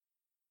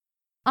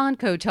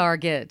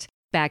Oncotarget,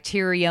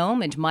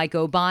 bacteriome and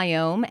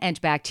mycobiome and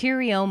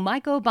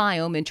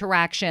bacteriome-mycobiome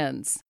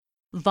interactions.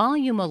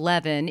 Volume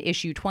 11,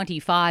 Issue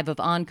 25 of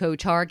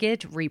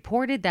Oncotarget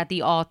reported that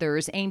the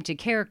authors aim to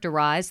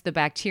characterize the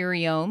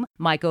bacteriome,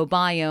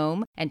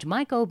 mycobiome, and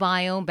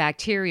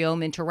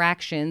mycobiome-bacteriome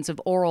interactions of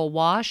oral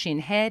wash in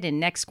head and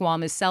neck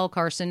squamous cell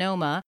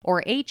carcinoma,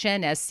 or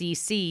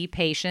HNSCC,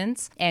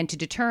 patients, and to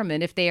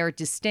determine if they are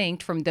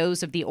distinct from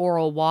those of the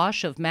oral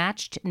wash of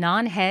matched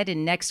non-head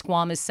and neck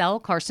squamous cell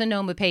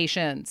carcinoma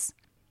patients.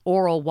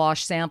 Oral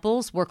wash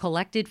samples were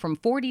collected from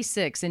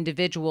 46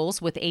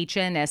 individuals with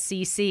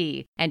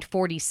HNSCC and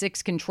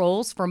 46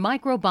 controls for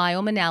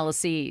microbiome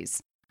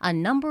analyses. A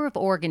number of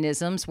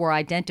organisms were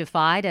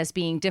identified as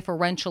being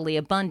differentially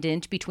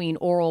abundant between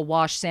oral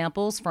wash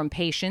samples from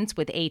patients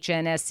with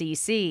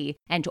HNSCC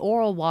and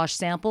oral wash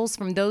samples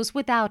from those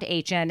without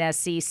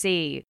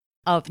HNSCC.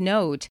 Of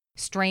note,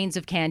 strains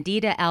of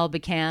Candida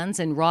albicans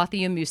and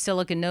Rothium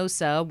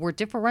mucilicinosa were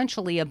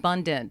differentially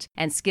abundant,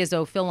 and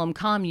Schizophyllum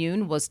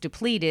commune was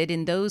depleted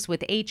in those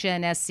with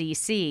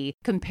HNSCC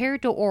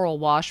compared to oral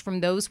wash from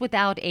those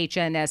without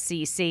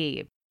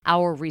HNSCC.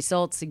 Our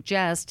results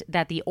suggest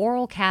that the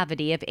oral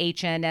cavity of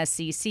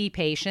HNSCC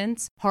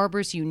patients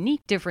harbors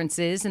unique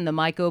differences in the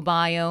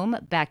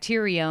mycobiome,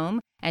 bacteriome,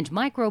 and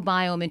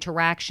microbiome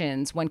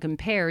interactions when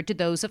compared to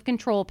those of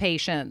control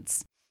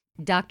patients.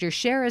 Dr.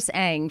 Sheris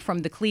Eng from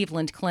the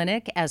Cleveland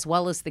Clinic, as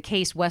well as the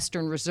Case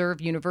Western Reserve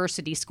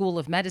University School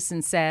of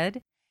Medicine,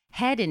 said,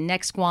 "Head and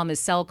neck squamous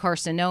cell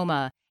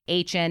carcinoma,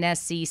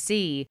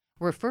 HNSCC,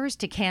 refers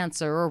to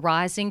cancer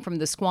arising from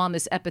the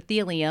squamous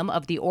epithelium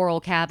of the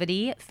oral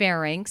cavity,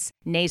 pharynx,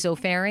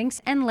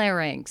 nasopharynx, and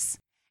larynx.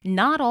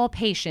 Not all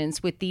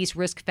patients with these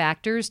risk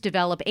factors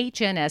develop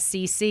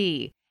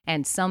HNSCC,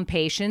 and some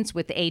patients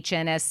with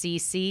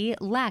HNSCC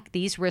lack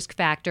these risk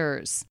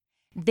factors.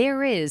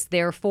 There is,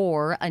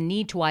 therefore, a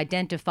need to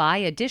identify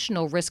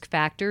additional risk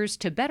factors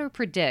to better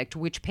predict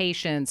which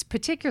patients,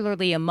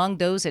 particularly among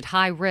those at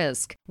high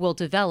risk, will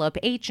develop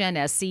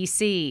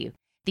HNSCC.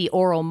 The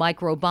oral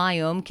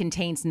microbiome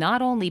contains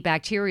not only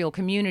bacterial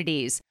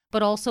communities,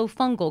 but also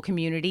fungal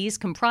communities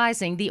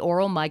comprising the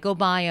oral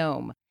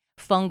mycobiome.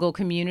 Fungal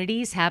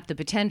communities have the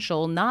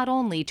potential not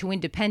only to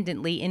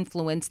independently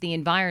influence the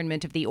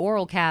environment of the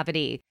oral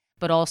cavity,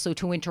 but also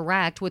to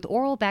interact with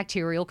oral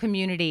bacterial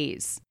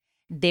communities.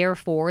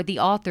 Therefore, the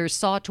authors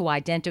sought to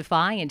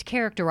identify and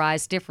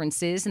characterize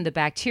differences in the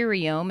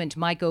bacteriome and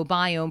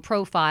mycobiome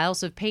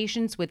profiles of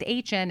patients with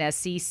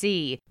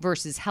HNSCC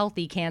versus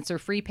healthy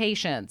cancer-free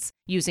patients,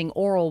 using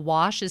oral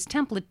wash as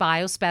template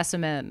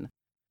biospecimen.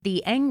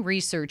 The Eng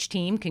research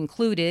team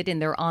concluded in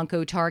their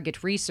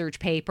Oncotarget research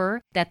paper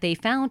that they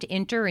found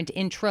inter- and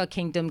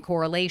intra-kingdom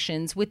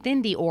correlations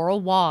within the oral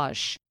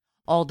wash.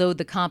 Although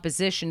the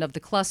composition of the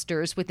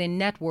clusters within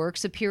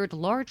networks appeared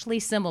largely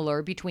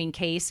similar between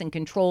case and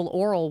control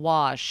oral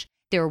wash,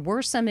 there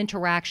were some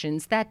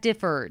interactions that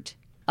differed.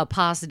 A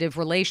positive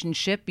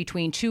relationship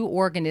between two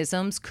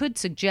organisms could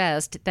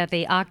suggest that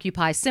they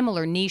occupy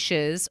similar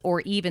niches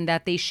or even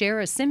that they share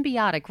a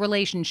symbiotic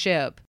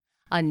relationship.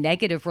 A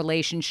negative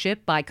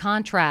relationship, by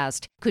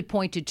contrast, could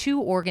point to two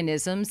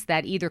organisms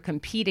that either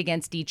compete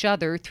against each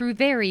other through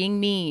varying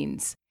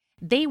means.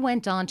 They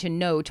went on to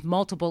note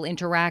multiple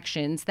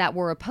interactions that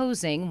were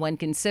opposing when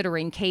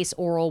considering case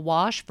oral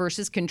wash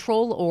versus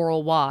control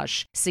oral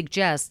wash,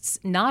 suggests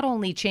not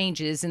only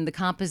changes in the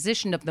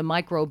composition of the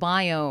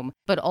microbiome,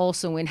 but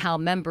also in how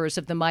members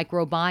of the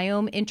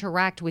microbiome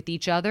interact with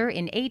each other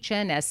in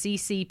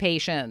HNSCC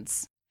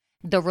patients.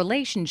 The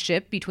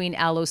relationship between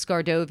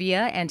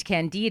Alloscardovia and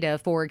Candida,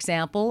 for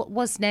example,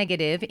 was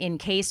negative in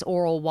case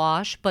oral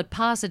wash but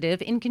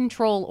positive in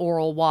control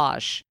oral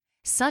wash.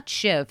 Such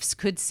shifts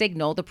could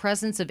signal the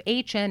presence of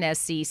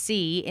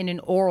HNSCC in an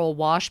oral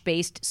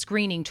wash-based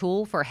screening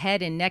tool for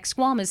head and neck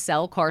squamous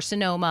cell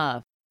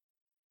carcinoma.